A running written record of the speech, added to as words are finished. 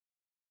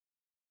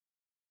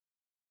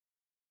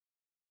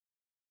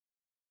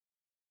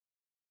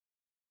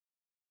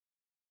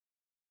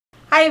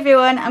Hi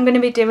everyone, I'm going to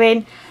be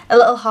doing a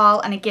little haul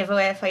and a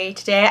giveaway for you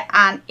today,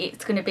 and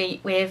it's going to be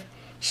with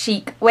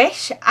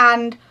Chicwish,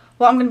 and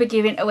what I'm going to be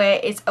giving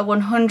away is a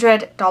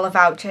 $100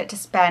 voucher to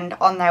spend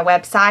on their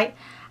website,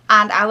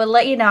 and I will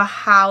let you know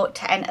how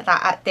to enter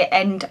that at the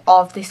end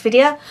of this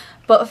video.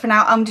 But for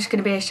now I'm just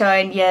going to be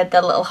showing you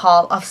the little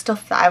haul of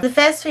stuff that I've... The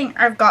first thing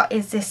I've got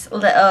is this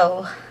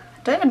little,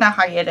 I don't even know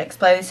how you'd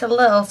explain this, a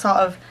little sort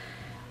of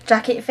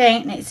jacket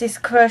thing, and it's this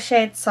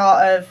crocheted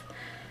sort of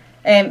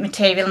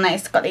material, and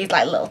it's got these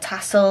like little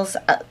tassels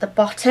at the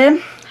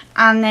bottom,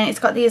 and then it's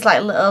got these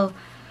like little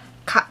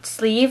cat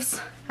sleeves,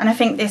 and I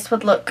think this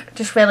would look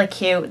just really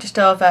cute just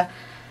over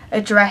a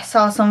dress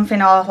or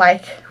something, or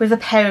like with a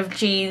pair of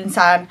jeans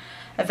and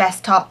a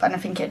vest top, and I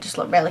think it'd just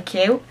look really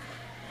cute.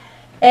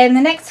 And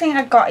the next thing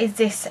I got is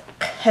this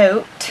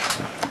coat,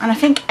 and I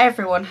think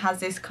everyone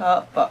has this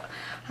coat, but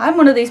I'm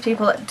one of these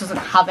people that doesn't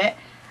have it,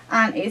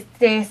 and it's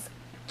this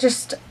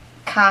just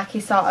khaki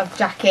sort of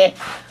jacket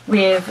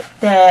with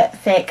the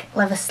thick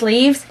leather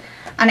sleeves,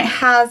 and it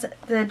has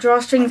the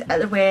drawstrings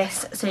at the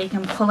waist so you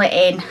can pull it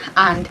in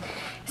and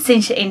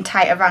cinch it in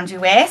tight around your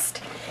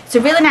waist. It's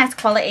a really nice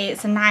quality.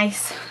 It's a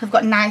nice, they've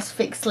got nice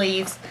thick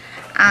sleeves,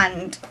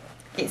 and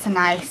it's a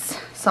nice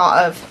sort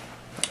of,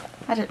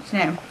 I don't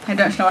know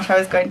what I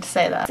was going to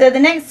say there. So the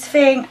next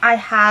thing I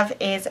have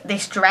is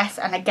this dress,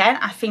 and again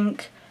I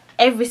think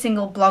every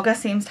single blogger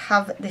seems to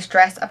have this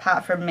dress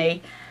apart from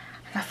me.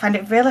 I find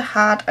it really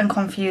hard and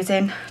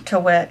confusing to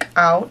work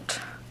out.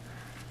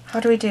 How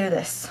do we do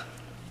this?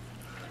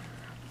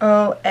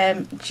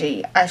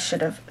 OMG, I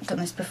should have done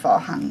this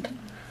beforehand.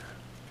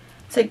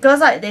 So it goes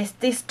like this.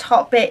 This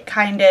top bit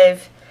kind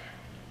of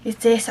is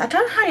this, I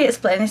don't know how you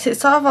explain this.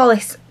 It's sort of all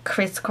this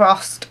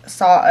crisscrossed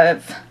sort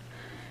of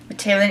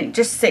material, and it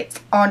just sits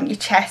on your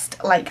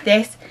chest like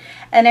this.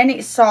 And then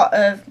it's sort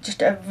of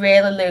just a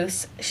really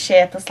loose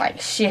shapeless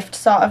like shift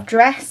sort of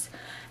dress.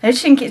 I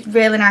just think it's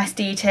really nice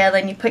detail,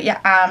 and you put your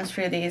arms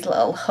through these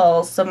little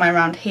holes somewhere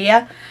around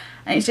here,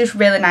 and it's just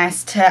really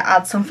nice to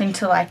add something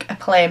to like a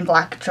plain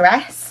black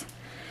dress.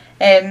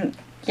 Yeah,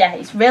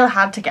 it's really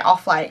hard to get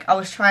off. Like I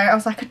was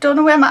like, I don't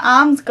know where my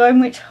arms go, in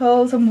which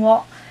holes and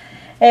what.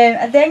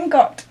 I then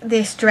got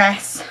this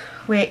dress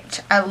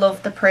which I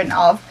love the print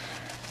of.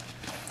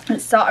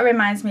 It sort of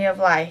reminds me of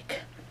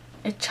like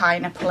a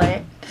china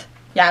plate.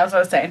 Yeah, as I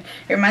was saying,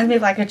 it reminds me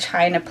of like a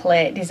china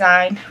plate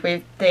design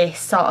with this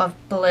sort of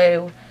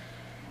blue,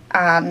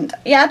 and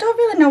yeah, I don't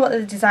really know what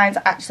the design's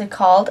actually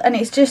called, and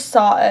it's just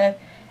sort of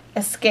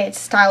a skate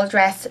style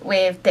dress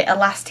with the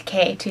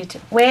elasticated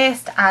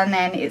waist, and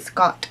then it's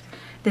got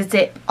the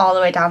zip all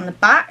the way down the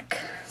back.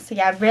 So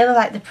yeah, I really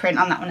like the print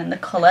on that one and the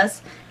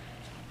colours.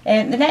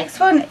 The next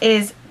one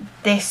is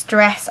this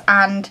dress,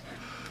 and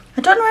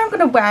I don't know where I'm going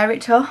to wear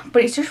it to,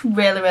 but it's just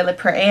really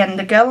pretty, and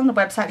the girl on the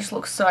website just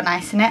looks so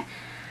nice in it.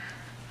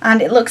 And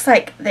it looks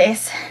like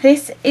this.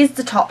 This is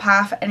the top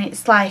half, and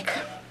it's like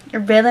a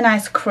really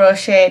nice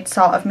crocheted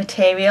sort of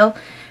material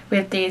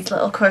with these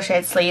little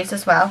crocheted sleeves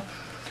as well.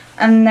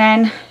 And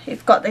then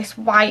it's got this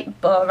white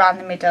bow around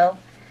the middle,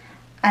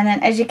 and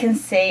then as you can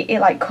see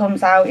it like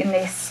comes out in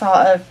this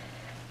sort of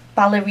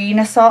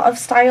ballerina sort of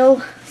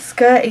style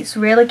skirt. It's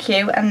really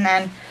cute, and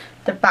then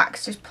the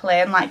back's just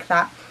plain like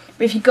that.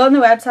 But if you go on the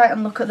website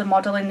and look at the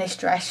model in this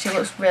dress, she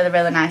looks really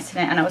nice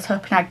in it, and I was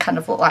hoping I'd kind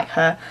of look like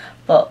her,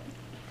 but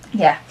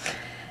yeah.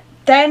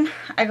 Then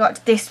I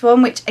got this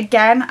one, which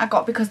again I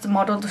got because the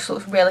model just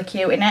looks really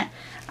cute in it,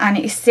 and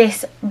it's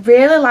this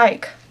really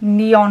like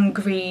neon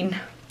green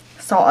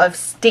sort of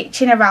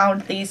stitching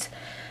around these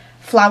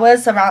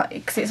flowers around,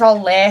 because it's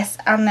all lace,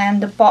 and then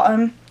the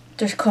bottom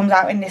just comes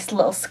out in this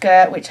little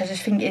skirt, which I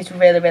just think is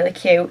really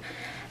cute.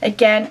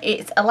 Again,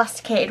 it's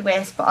elasticated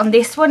waist, but on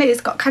this one it's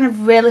got kind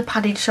of really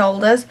padded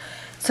shoulders,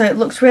 so it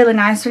looks really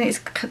nice when it's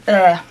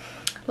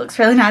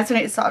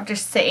sort of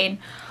just sitting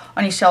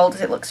on your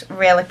shoulders. It looks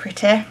really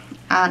pretty,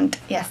 and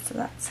yes, so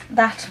that's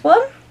that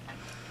one.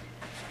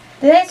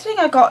 The next thing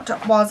I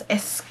got was a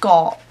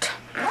skirt.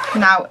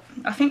 Now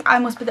I think I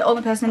must be the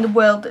only person in the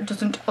world that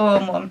doesn't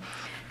own one.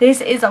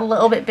 This is a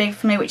little bit big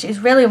for me, which is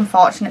really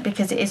unfortunate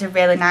because it is a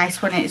really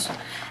nice one. It's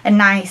a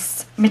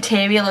nice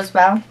material as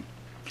well.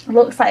 It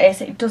looks like this.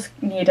 It does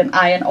need an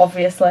iron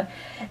obviously,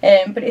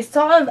 but it's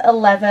sort of a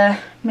leather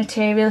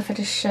material, if I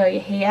just show you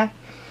here.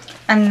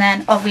 And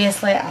then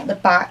obviously at the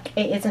back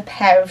it is a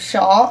pair of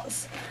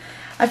shorts.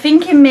 I'm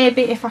thinking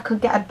maybe if I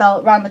could get a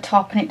belt around the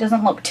top and it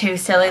doesn't look too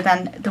silly,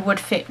 then they would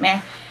fit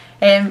me.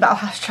 But I'll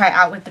have to try it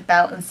out with the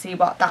belt and see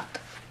what that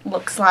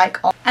looks like.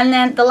 And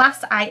then the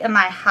last item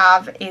I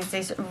have is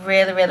this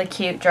really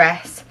cute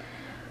dress.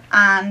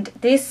 And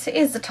this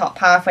is the top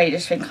half where you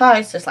just think, oh,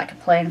 it's just like a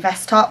plain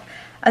vest top.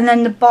 And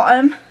then the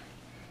bottom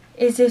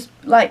is this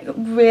like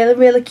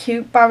really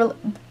cute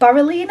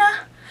ballerina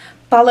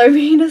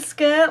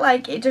skirt.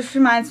 Like it just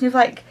reminds me of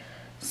like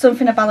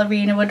something a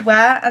ballerina would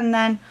wear. And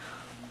then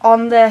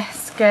on the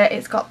skirt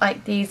it's got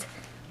like these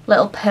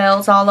little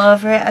pearls all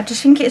over it. I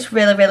just think it's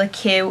really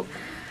cute.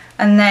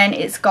 And then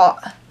it's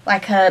got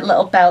like a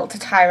little belt to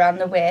tie around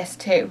the waist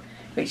too,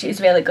 which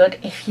is really good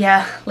if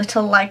you're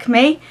little like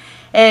me.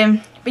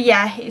 But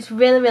yeah, it's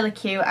really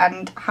cute,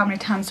 and how many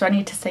times do I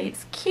need to say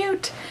it's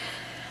cute?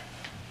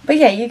 But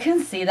yeah, you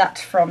can see that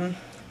from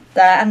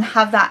there, and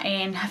have that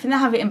in, I think they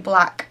have it in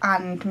black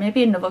and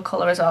maybe another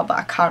colour as well, but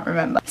I can't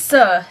remember.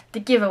 So the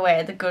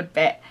giveaway, the good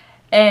bit.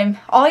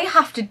 All you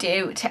have to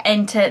do to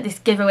enter this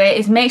giveaway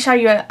is make sure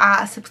you are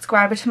a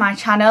subscriber to my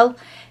channel,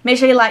 make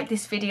sure you like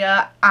this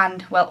video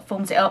and, well,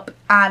 thumbs it up,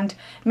 and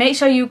make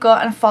sure you go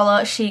and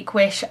follow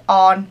Chicwish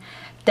on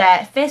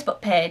their Facebook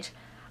page.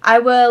 I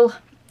will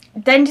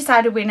then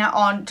decide a winner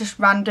on just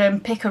random,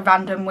 pick a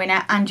random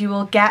winner, and you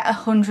will get a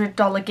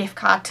 $100 gift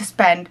card to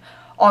spend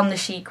on the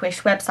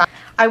Chicwish website.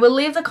 I will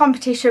leave the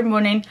competition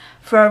running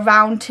for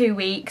around 2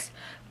 weeks,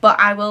 but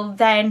I will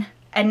then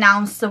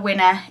announce the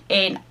winner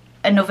in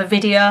another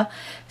video.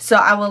 So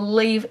I will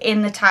leave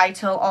in the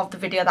title of the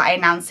video that I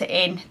announce it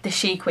in the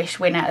Chicwish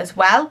winner as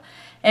well.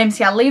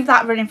 So I'll leave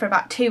that running for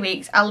about 2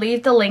 weeks. I'll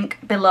leave the link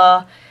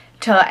below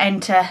to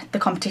enter the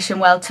competition,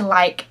 well, to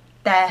like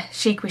their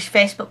Chicwish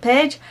Facebook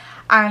page,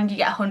 and you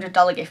get a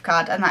 $100 gift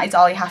card, and that is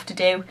all you have to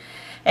do.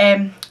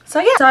 So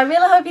yeah, so I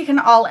really hope you can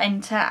all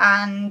enter,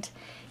 and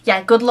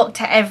yeah, good luck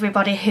to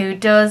everybody who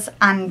does,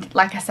 and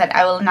like I said,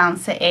 I will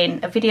announce it in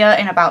a video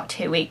in about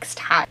 2 weeks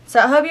time. So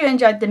I hope you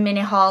enjoyed the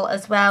mini haul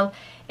as well.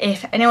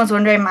 If anyone's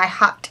wondering, my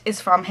hat is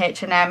from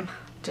H&M,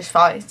 just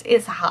thought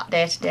it's a hat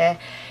day today.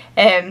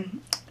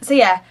 So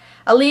yeah,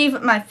 I'll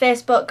leave my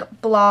Facebook,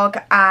 blog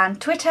and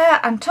Twitter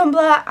and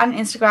Tumblr and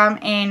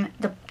Instagram in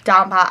the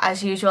down part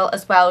as usual,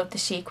 as well with the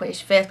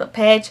Chicwish Facebook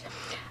page.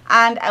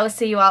 And I will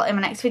see you all in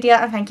my next video,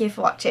 and thank you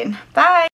for watching. Bye!